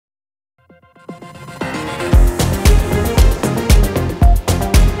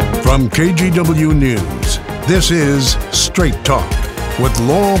From KGW News, this is Straight Talk with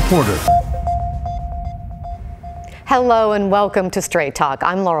Laurel Porter. Hello and welcome to Straight Talk.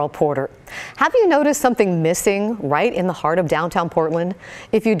 I'm Laurel Porter. Have you noticed something missing right in the heart of downtown Portland?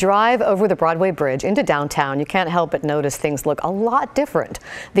 If you drive over the Broadway Bridge into downtown, you can't help but notice things look a lot different.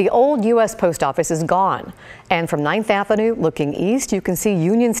 The old U.S. Post Office is gone. And from 9th Avenue looking east, you can see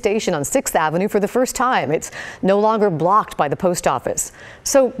Union Station on 6th Avenue for the first time. It's no longer blocked by the post office.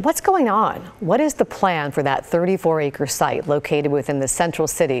 So what's going on? What is the plan for that 34-acre site located within the Central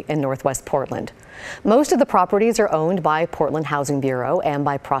City in Northwest Portland? Most of the properties are owned by Portland Housing Bureau and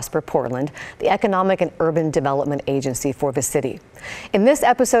by Prosper Portland, the economic and urban development agency for the city. In this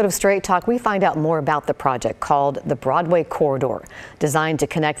episode of Straight Talk, we find out more about the project called the Broadway Corridor, designed to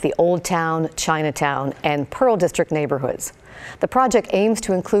connect the Old Town, Chinatown, and Pearl District neighborhoods. The project aims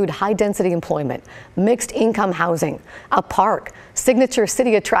to include high-density employment, mixed-income housing, a park, signature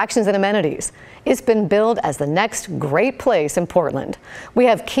city attractions and amenities. It's been billed as the next great place in Portland. We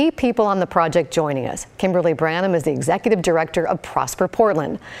have key people on the project joining us. Kimberly Branham is the executive director of Prosper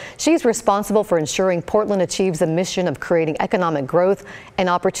Portland. She's responsible for ensuring Portland achieves the mission of creating economic growth and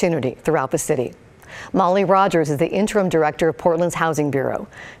opportunity throughout the city. Molly Rogers is the interim director of Portland's Housing Bureau.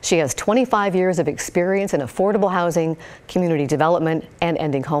 She has 25 years of experience in affordable housing, community development, and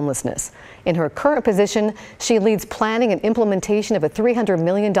ending homelessness. In her current position, she leads planning and implementation of a $300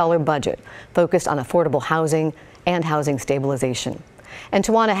 million budget focused on affordable housing and housing stabilization. And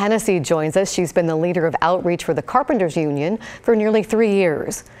Tawana Hennessy joins us. She's been the leader of outreach for the Carpenters Union for nearly 3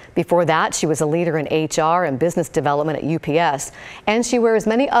 years. Before that, she was a leader in HR and business development at UPS, and she wears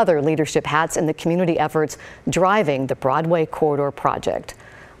many other leadership hats in the community efforts driving the Broadway Corridor project.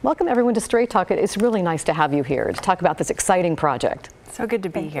 Welcome everyone to Straight Talk. It's really nice to have you here to talk about this exciting project. So good to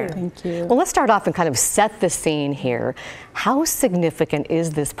be here. Thank you. Well, let's start off and kind of set the scene here. How significant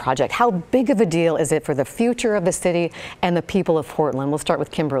is this project? How big of a deal is it for the future of the city and the people of Portland? We'll start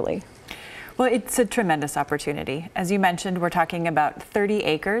with Kimberly. Well, it's a tremendous opportunity. As you mentioned, we're talking about 30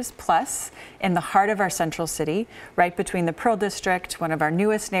 acres plus in the heart of our central city, right between the Pearl District, one of our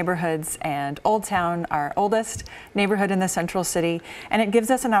newest neighborhoods, and Old Town, our oldest neighborhood in the central city. And it gives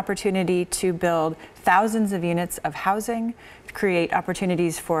us an opportunity to build thousands of units of housing, create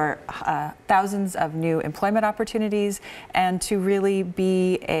opportunities for thousands of new employment opportunities, and to really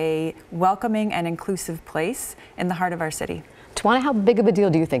be a welcoming and inclusive place in the heart of our city. Tawana, how big of a deal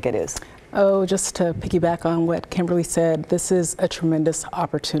do you think it is? Oh, just to piggyback on what Kimberly said, this is a tremendous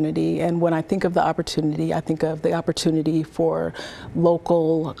opportunity. And when I think of the opportunity, I think of the opportunity for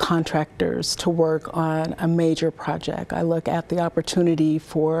local contractors to work on a major project. I look at the opportunity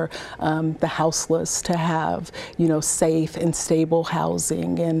for the houseless to have, safe and stable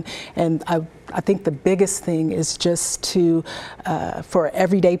housing. And I think the biggest thing is just to, for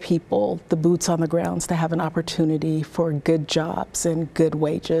everyday people, the boots on the grounds, to have an opportunity for good jobs and good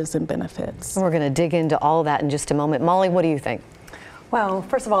wages and benefits. We're going to dig into all that in just a moment. Molly, what do you think? Well,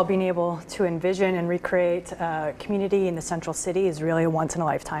 first of all, being able to envision and recreate a community in the central city is really a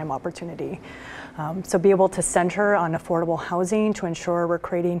once-in-a-lifetime opportunity. So be able to center on affordable housing to ensure we're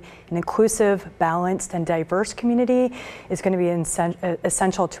creating an inclusive, balanced, and diverse community is going to be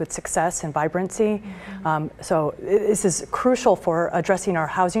essential to its success and vibrancy. So this is crucial for addressing our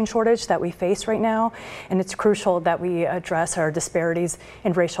housing shortage that we face right now, and it's crucial that we address our disparities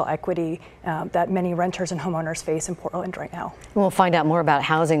in racial equity that many renters and homeowners face in Portland right now. We'll find out more about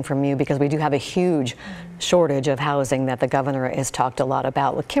housing from you because we do have a huge shortage of housing that the governor has talked a lot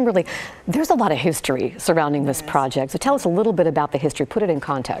about. With Kimberly, there's a lot of history surrounding this project. So tell us a little bit about the history, put it in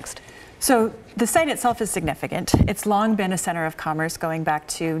context. So the site itself is significant. It's long been a center of commerce going back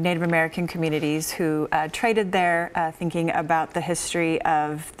to Native American communities who traded there, thinking about the history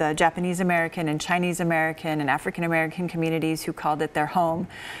of the Japanese American and Chinese American and African American communities who called it their home.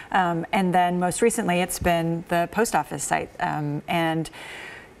 And then most recently it's been the post office site. And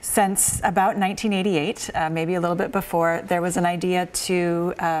since about 1988, maybe a little bit before, there was an idea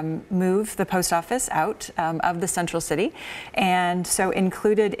to move the post office out of the central city. And so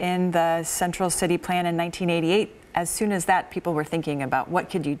included in the central city plan in 1988, as soon as that, people were thinking about what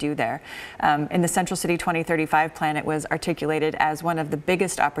could you do there. In the Central City 2035 plan, it was articulated as one of the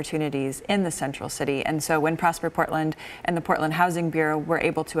biggest opportunities in the Central City. And so when Prosper Portland and the Portland Housing Bureau were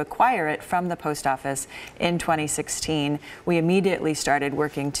able to acquire it from the post office in 2016, we immediately started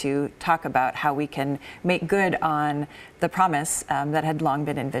working to talk about how we can make good on the promise that had long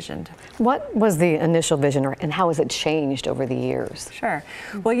been envisioned. What was the initial vision, and how has it changed over the years? Sure.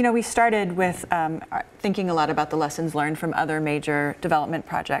 Well, you know, we started with thinking a lot about the lessons learned from other major development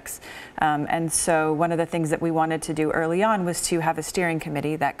projects. And so one of the things that we wanted to do early on was to have a steering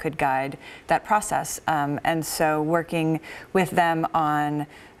committee that could guide that process. And so working with them on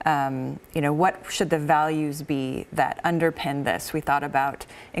you know, what should the values be that underpin this? We thought about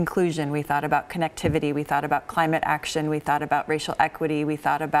inclusion, we thought about connectivity, we thought about climate action, we thought about racial equity, we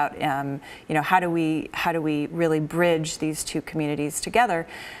thought about you know, how do we really bridge these two communities together?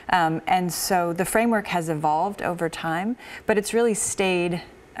 And so the framework has evolved over time, but it's really stayed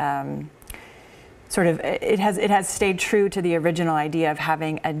it has stayed true to the original idea of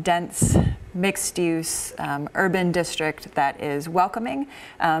having a dense, mixed-use urban district that is welcoming,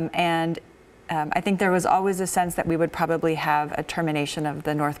 and I think there was always a sense that we would probably have a termination of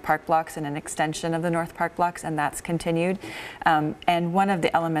the North Park blocks and an extension of the North Park blocks, and that's continued. And one of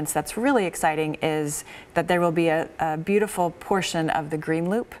the elements that's really exciting is that there will be a beautiful portion of the Green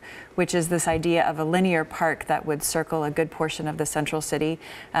Loop, which is this idea of a linear park that would circle a good portion of the central city.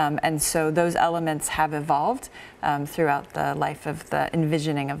 And so those elements have evolved throughout the life of the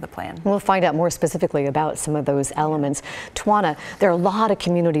envisioning of the plan. We'll find out more specifically about some of those elements. Tawana, there are a lot of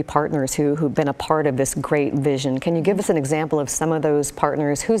community partners who've been a part of this great vision. Can you give us an example of some of those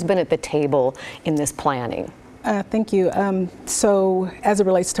partners? Who's been at the table in this planning? Thank you. So as it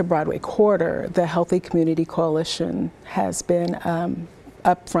relates to Broadway Corridor, the Healthy Community Coalition has been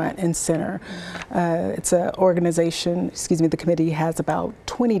up front and center. It's an organization, the committee has about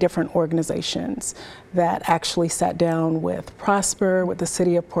 20 different organizations that actually sat down with Prosper, with the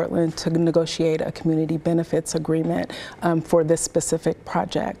City of Portland, to negotiate a community benefits agreement for this specific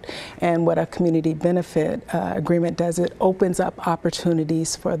project. And what a community benefit agreement does, it opens up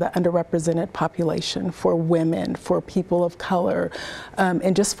opportunities for the underrepresented population, for women, for people of color,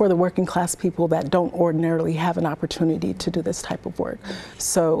 and just for the working class people that don't ordinarily have an opportunity to do this type of work.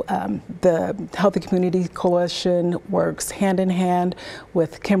 So the Healthy Community Coalition works hand in hand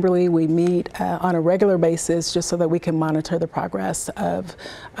with Kimberly. We meet on a regular basis just so that we can monitor the progress of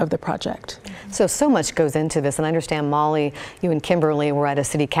the project. So much goes into this, and I understand, Molly, you and Kimberly were at a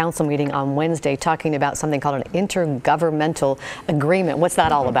city council meeting on Wednesday talking about something called an intergovernmental agreement. What's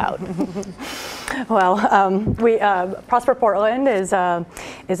that all about? Well, Prosper Portland is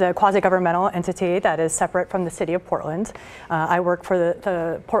a quasi-governmental entity that is separate from the City of Portland. I work for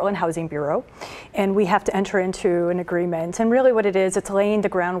the Portland Housing Bureau, and we have to enter into an agreement. And really what it is, it's laying the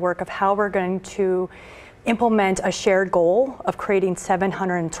groundwork of how we're going to implement a shared goal of creating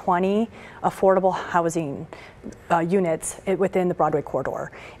 720 affordable housing units within the Broadway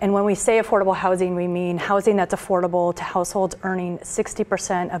Corridor. And when we say affordable housing, we mean housing that's affordable to households earning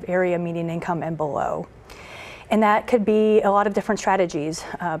 60% of area median income and below. And that could be a lot of different strategies.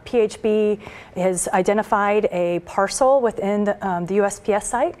 PHB has identified a parcel within the USPS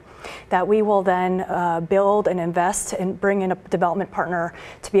site that we will then build and invest and bring in a development partner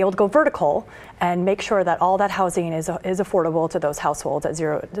to be able to go vertical and make sure that all that housing is affordable to those households at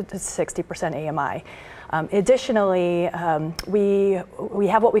 0 to 60% AMI. Additionally, we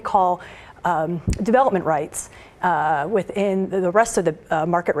have what we call development rights within the rest of the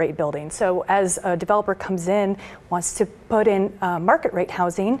market rate building. So as a developer comes in, wants to put in market rate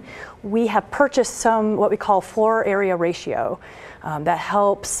housing, we have purchased some what we call floor area ratio that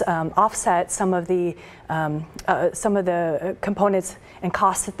helps offset some of the components and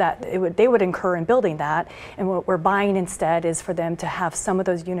costs that they would incur in building that. And what we're buying instead is for them to have some of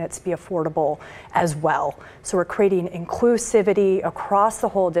those units be affordable as well. So we're creating inclusivity across the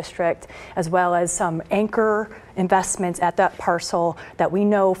whole district, as well as some anchor investments at that parcel that we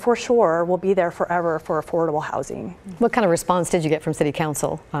know for sure will be there forever for affordable housing. What kind of response did you get from City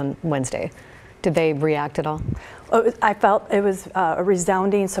Council on Wednesday? Did they react at all? I felt it was a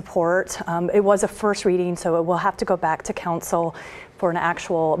resounding support. It was a first reading, so it will have to go back to council for an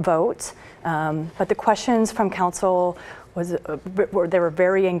actual vote. But the questions from council they were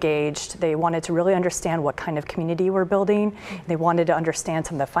very engaged. They wanted to really understand what kind of community we're building. They wanted to understand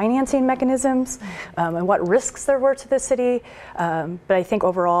some of the financing mechanisms and what risks there were to the city. But I think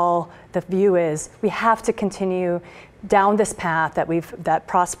overall, the view is we have to continue down this path that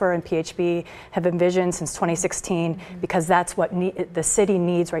Prosper and PHB have envisioned since 2016, because that's what the city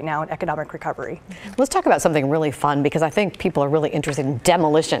needs right now in economic recovery. Let's talk about something really fun, because I think people are really interested in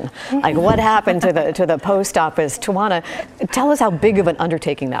demolition. Like what happened to the post office? Tawana, tell us how big of an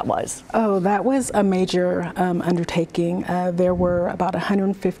undertaking that was. Oh, that was a major undertaking. There were about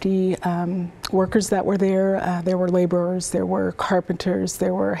 150 workers that were there. There were laborers, there were carpenters,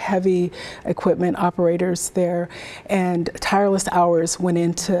 there were heavy equipment operators there. And tireless hours went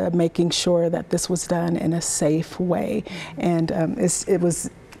into making sure that this was done in a safe way. And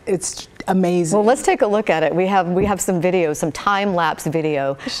it's amazing. Well, let's take a look at it. We have some video, some time-lapse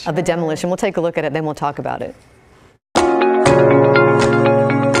video of the demolition. We'll take a look at it, then we'll talk about it.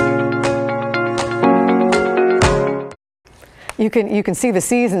 You can see the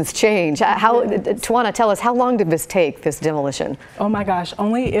seasons change. Tawana, tell us, how long did this take, this demolition? Oh my gosh,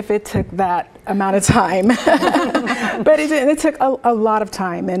 only if it took that amount of time. But it took a lot of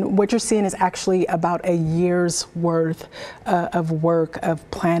time. And what you're seeing is actually about a year's worth of work, of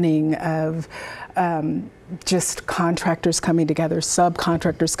planning, of just contractors coming together,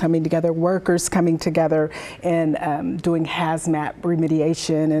 subcontractors coming together, workers coming together, and doing hazmat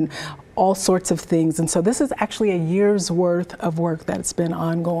remediation and all sorts of things. And so this is actually a year's worth of work that's been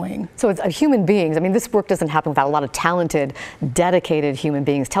ongoing. So it's human beings. I mean, this work doesn't happen without a lot of talented, dedicated human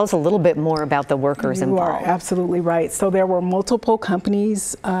beings. Tell us a little bit more about the workers involved. You are absolutely right. So there were multiple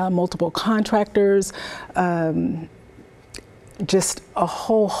companies, multiple contractors, just a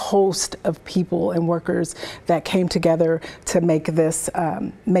whole host of people and workers that came together to make this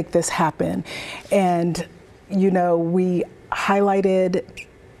happen. And, you know, we highlighted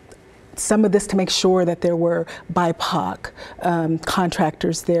some of this to make sure that there were BIPOC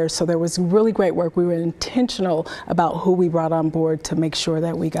contractors there. So there was really great work. We were intentional about who we brought on board to make sure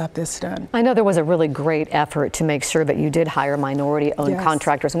that we got this done. I know there was a really great effort to make sure that you did hire minority-owned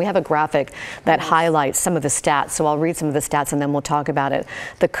contractors. And we have a graphic that highlights some of the stats. So I'll read some of the stats and then we'll talk about it.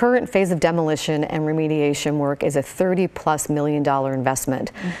 The current phase of demolition and remediation work is a $30+ million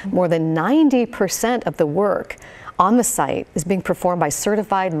investment. More than 90% of the work on the site is being performed by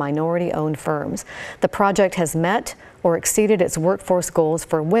certified minority-owned firms. The project has met or exceeded its workforce goals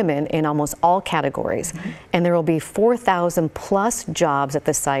for women in almost all categories. And there will be 4,000+ jobs at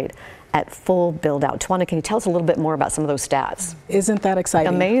the site at full build out. Tawana, can you tell us a little bit more about some of those stats? Isn't that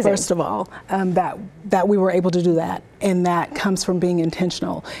exciting? Amazing. First of all, that we were able to do that, and that comes from being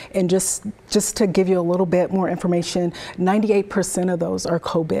intentional. And just to give you a little bit more information, 98% of those are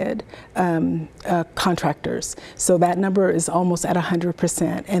co-bid contractors. So that number is almost at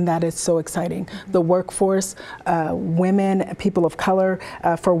 100%, and that is so exciting. The workforce, women, people of color,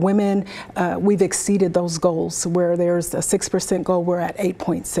 for women, we've exceeded those goals. Where there's a 6% goal, we're at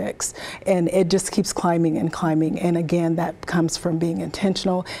 8.6. And it just keeps climbing and climbing. And again, that comes from being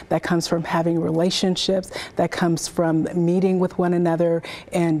intentional, that comes from having relationships, that comes from meeting with one another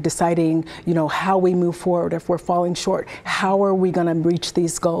and deciding, you know, how we move forward. If we're falling short, how are we going to reach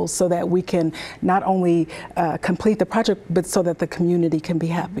these goals so that we can not only complete the project, but so that the community can be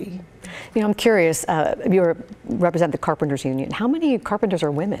happy. You know, I'm curious, you represent the Carpenters Union. How many carpenters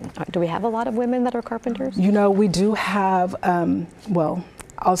are women? Do we have a lot of women that are carpenters? You know, we do have, well,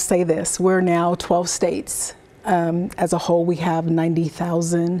 I'll say this, we're now 12 states. As a whole, we have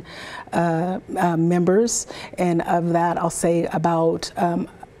 90,000 members, and of that, I'll say about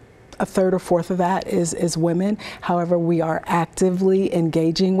a third or fourth of that is women. However, we are actively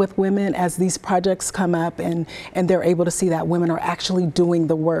engaging with women as these projects come up, and they're able to see that women are actually doing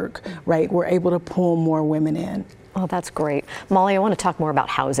the work, right? We're able to pull more women in. Oh, that's great. Molly, I want to talk more about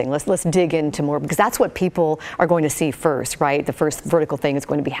housing. Let's dig into more, because that's what people are going to see first, right? The first vertical thing is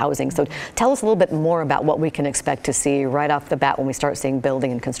going to be housing. So tell us a little bit more about what we can expect to see right off the bat when we start seeing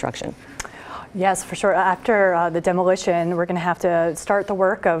building and construction. Yes, for sure. After the demolition, we're going to have to start the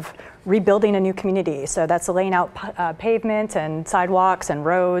work of rebuilding a new community. So that's laying out pavement and sidewalks and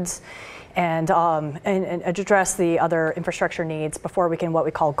roads, and address the other infrastructure needs before we can what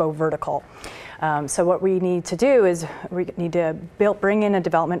we call go vertical. So what we need to do is we need to bring in a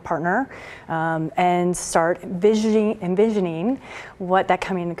development partner and start envisioning what that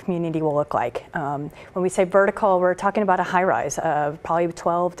community will look like. When we say vertical, we're talking about a high rise of probably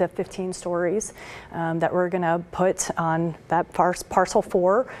 12 to 15 stories that we're going to put on that parcel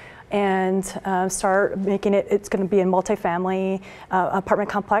 4. And start making it, it's going to be a multifamily apartment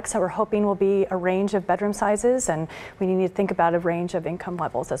complex that we're hoping will be a range of bedroom sizes, and we need to think about a range of income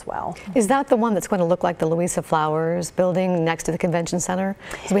levels as well. Is that the one that's going to look like the Louisa Flowers building next to the convention center?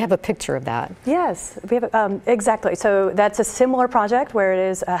 So we have a picture of that. Yes, we have exactly. So that's a similar project where it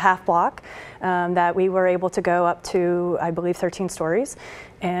is a half block that we were able to go up to, I believe, 13 stories.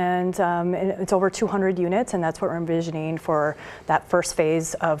 And it's over 200 units, and that's what we're envisioning for that first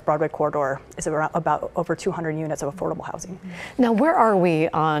phase of Broadway Corridor, is about over 200 units of affordable housing. Now, where are we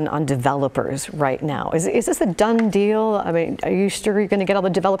on developers right now? Is this a done deal? I mean, are you sure you're going to get all the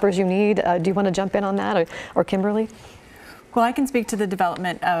developers you need? Do you want to jump in on that, or Kimberly? Well, I can speak to the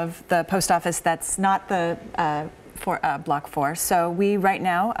development of the post office. That's not the for Block 4. So we right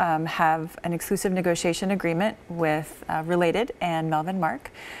now have an exclusive negotiation agreement with Related and Melvin Mark.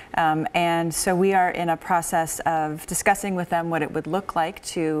 And so we are in a process of discussing with them what it would look like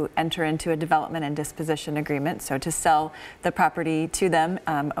to enter into a development and disposition agreement, so to sell the property to them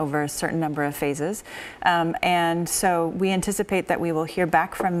over a certain number of phases. And so we anticipate that we will hear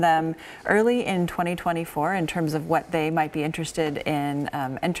back from them early in 2024 in terms of what they might be interested in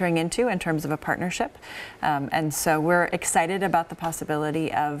entering into in terms of a partnership. And so we're excited about the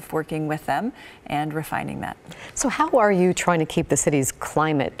possibility of working with them and refining that. So how are you trying to keep the city's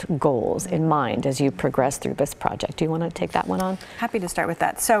climate goals in mind as you progress through this project? Do you want to take that one on? Happy to start with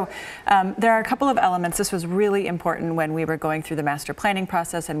that. So there are a couple of elements. This was really important when we were going through the master planning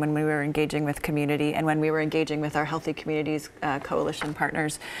process and when we were engaging with community and when we were engaging with our Healthy Communities Coalition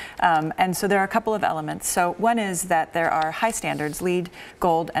partners. And so there are a couple of elements. So one is that there are high standards, LEED,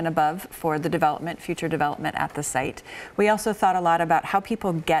 Gold, and above for the development, future development at the site. We also thought a lot about how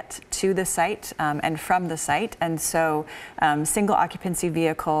people get to the site and from the site. And so single occupancy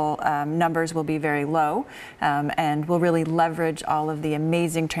vehicle numbers will be very low and will really leverage all of the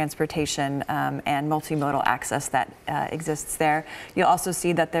amazing transportation and multimodal access that exists there. You'll also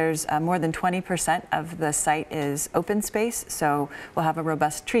see that there's more than 20% of the site is open space, so we'll have a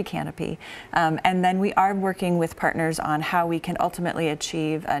robust tree canopy. And then we are working with partners on how we can ultimately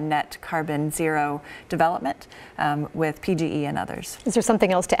achieve a net carbon zero development with PGE and others. Is there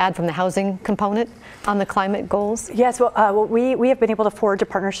something else to add from the housing component on the climate goals? Yes, well, we have been able to forge a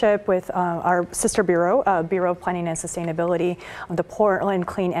partnership with our sister bureau, Bureau of Planning and Sustainability, the Portland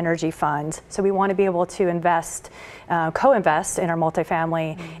Clean Energy Fund. So we want to be able to invest, co-invest in our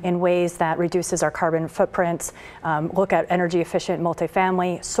multifamily in ways that reduces our carbon footprints, look at energy efficient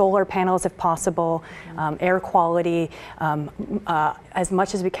multifamily, solar panels if possible, air quality, as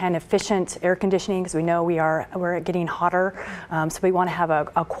much as we can efficient air conditioning, because we know we're getting hotter. So we want to have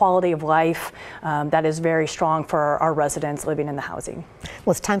a quality of life that is very strong for our residents living in the housing.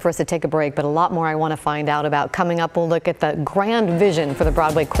 Well, it's time for us to take a break, but a lot more I want to find out about. Coming up, we'll look at the grand vision for the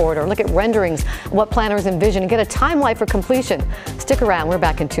Broadway Corridor, look at renderings, what planners envision, and get a timeline for completion. Stick around, we're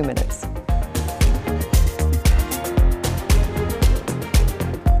back in 2 minutes.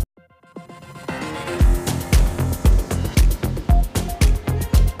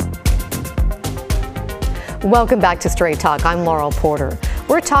 Welcome back to Straight Talk. I'm Laurel Porter.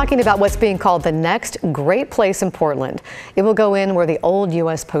 We're talking about what's being called the next great place in Portland. It will go in where the old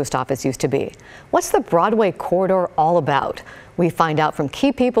U.S. Post Office used to be. What's the Broadway Corridor all about? We find out from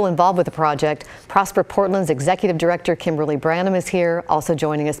key people involved with the project. Prosper Portland's Executive Director Kimberly Branham is here. Also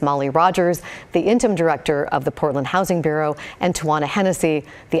joining us, Molly Rogers, the Interim Director of the Portland Housing Bureau, and Tawana Hennessy,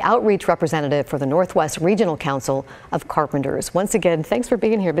 the Outreach Representative for the Northwest Regional Council of Carpenters. Once again, thanks for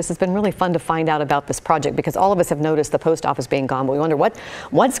being here. This has been really fun to find out about this project because all of us have noticed the post office being gone, but we wonder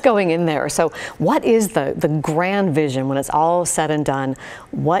what's going in there. So what is the grand vision when it's all said and done?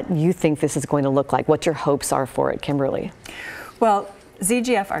 What you think this is going to look like? What your hopes are for it, Kimberly? Well,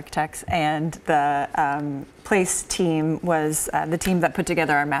 ZGF Architects and the Place team was the team that put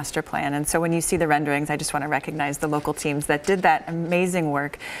together our master plan. And so when you see the renderings, I just want to recognize the local teams that did that amazing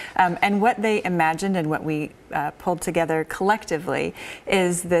work. And what they imagined and what we pulled together collectively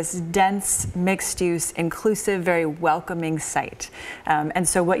is this dense, mixed-use, inclusive, very welcoming site. And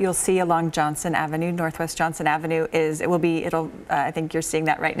so what you'll see along Johnson Avenue, Northwest Johnson Avenue, is I think you're seeing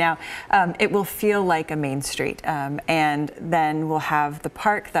that right now, it will feel like a main street. And then we'll have the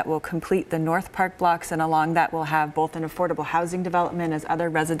park that will complete the North Park blocks, and along that we'll have both an affordable housing development as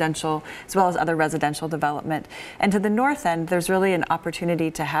well as other residential development. And to the north end, there's really an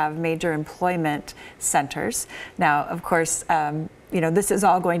opportunity to have major employment centers. Now, of course, this is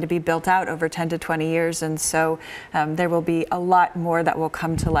all going to be built out over 10 to 20 years, and so there will be a lot more that will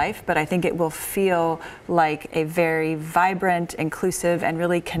come to life, but I think it will feel like a very vibrant, inclusive, and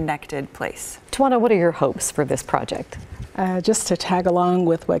really connected place. Tawana, what are your hopes for this project? Just to tag along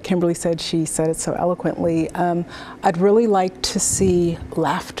with what Kimberly said, she said it so eloquently, I'd really like to see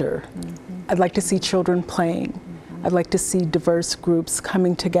laughter. I'd like to see children playing. I'd like to see diverse groups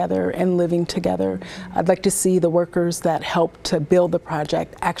coming together and living together. I'd like to see the workers that helped to build the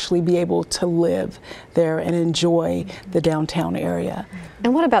project actually be able to live there and enjoy the downtown area.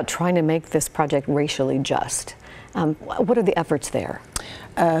 And what about trying to make this project racially just? What are the efforts there?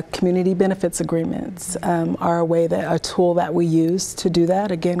 Community benefits agreements are a tool that we use to do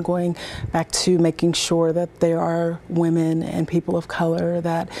that. Again, going back to making sure that there are women and people of color,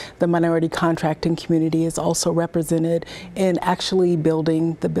 that the minority contracting community is also represented in actually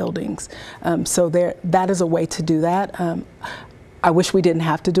building the buildings. So that is a way to do that. I wish we didn't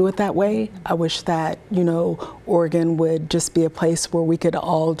have to do it that way. I wish that, you know, Oregon would just be a place where we could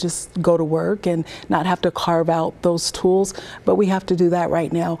all just go to work and not have to carve out those tools, but we have to do that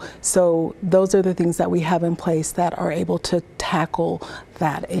right now. So those are the things that we have in place that are able to tackle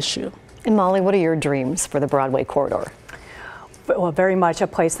that issue. And Molly, what are your dreams for the Broadway Corridor? Well, very much a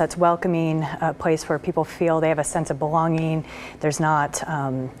place that's welcoming, a place where people feel they have a sense of belonging. There's not,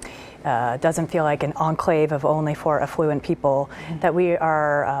 doesn't feel like an enclave of only for affluent people, that we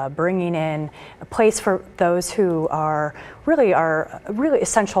are bringing in a place for those who are really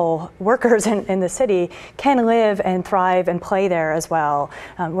essential workers in the city can live and thrive and play there as well.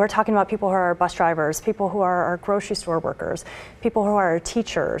 We're talking about people who are bus drivers, people who are our grocery store workers, people who are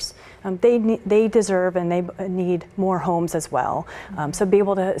teachers. They deserve and they need more homes as well. So be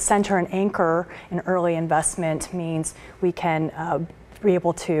able to center and anchor an early investment means we can be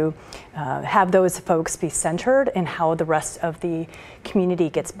able to have those folks be centered in how the rest of the community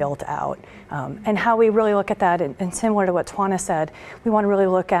gets built out. And how we really look at that, and similar to what Tawana said, we want to really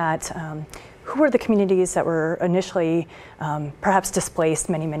look at who are the communities that were initially perhaps displaced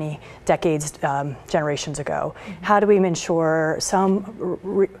many decades, generations ago? How do we ensure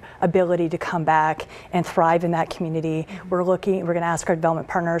some ability to come back and thrive in that community? We're going to ask our development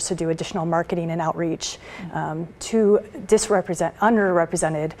partners to do additional marketing and outreach to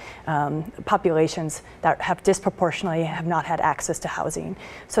underrepresented populations that have disproportionately have not had access to housing.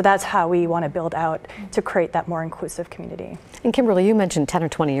 So that's how we want to build out to create that more inclusive community. And Kimberly, you mentioned 10 or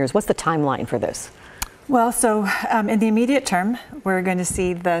 20 years. What's the timeline for this? Well, so in the immediate term, we're going to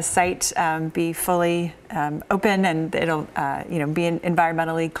see the site be fully open, and it'll be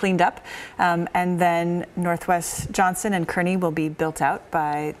environmentally cleaned up, and then Northwest Johnson and Kearney will be built out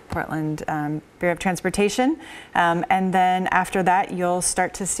by Portland Bureau of Transportation, and then after that you'll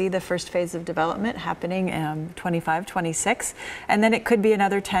start to see the first phase of development happening in 25, 26, and then it could be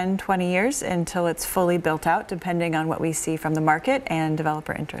another 10, 20 years until it's fully built out, depending on what we see from the market and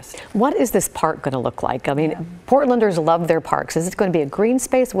developer interest. What is this park going to look like? I mean, Portlanders love their parks. Is it going to be a green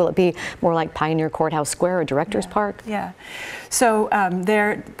space? Will it be more like Pioneer Courthouse Square or Directors Park? Yeah. So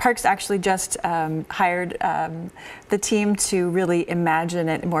their parks actually just hired the team to really imagine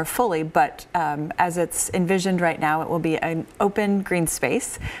it more fully, but as it's envisioned right now, it will be an open green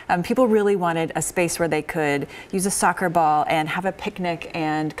space. People really wanted a space where they could use a soccer ball and have a picnic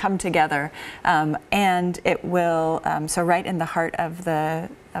and come together, and it will, so right in the heart of the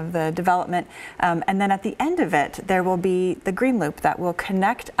development, and then at the end of it there will be the green loop that will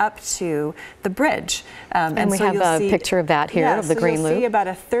connect up to the bridge, and we have a picture of that here, of the green loop. You'll see about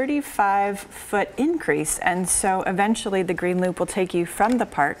a 35-foot increase, and so eventually the green loop will take you from the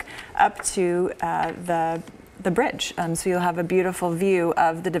park up to the bridge, so you'll have a beautiful view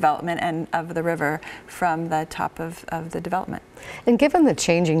of the development and of the river from the top of the development. And given the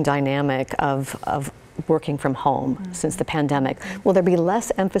changing dynamic of working from home since the pandemic, will there be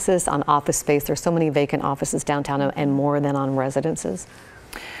less emphasis on office space? There's so many vacant offices downtown, and more than on residences.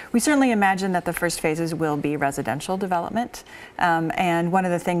 We certainly imagine that the first phases will be residential development, and one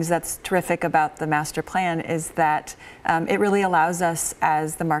of the things that's terrific about the master plan is that it really allows us,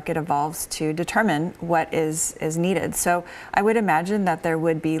 as the market evolves, to determine what is needed. So I would imagine that there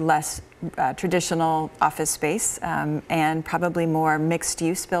would be less traditional office space, and probably more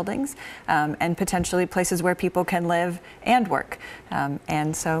mixed-use buildings, and potentially places where people can live and work.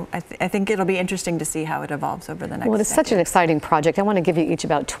 And so I think it'll be interesting to see how it evolves over the next Well, it's decade. such an exciting project. I want to give you each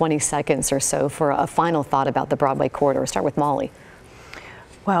about 20 seconds or so for a final thought about the Broadway Corridor. Start with Molly.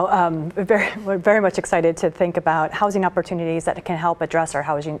 Well, we're very much excited to think about housing opportunities that can help address our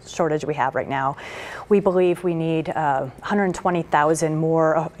housing shortage we have right now. We believe we need 120,000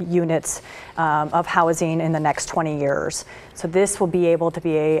 more units of housing in the next 20 years. So this will be able to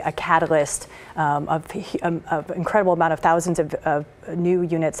be a catalyst of incredible amount of thousands of new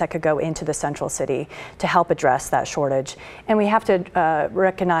units that could go into the central city to help address that shortage. And we have to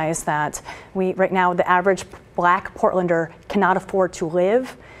recognize that right now the average Black Portlander cannot afford to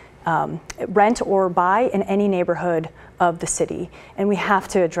live, rent, or buy in any neighborhood of the city. And we have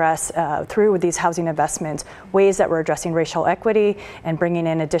to address, through these housing investments, ways that we're addressing racial equity and bringing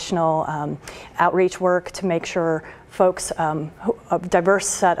in additional outreach work to make sure folks, a diverse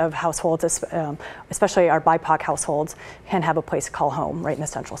set of households, especially our BIPOC households, can have a place to call home right in the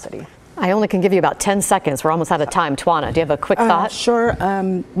central city. I only can give you about 10 seconds. We're almost out of time. Tawana, do you have a quick thought? Sure.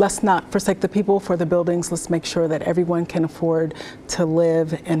 Let's not forsake the people for the buildings. Let's make sure that everyone can afford to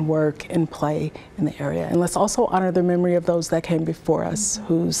live and work and play in the area. And let's also honor the memory of those that came before us,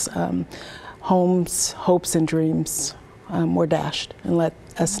 whose homes, hopes, and dreams were dashed and let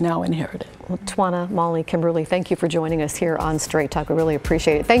us now inherit it. Well, Twana, Molly, Kimberly, thank you for joining us here on Straight Talk. We really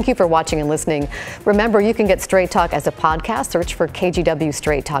appreciate it. Thank you for watching and listening. Remember, you can get Straight Talk as a podcast. Search for KGW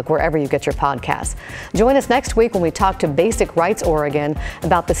Straight Talk wherever you get your podcasts. Join us next week when we talk to Basic Rights Oregon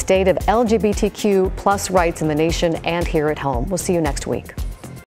about the state of LGBTQ+ rights in the nation and here at home. We'll see you next week.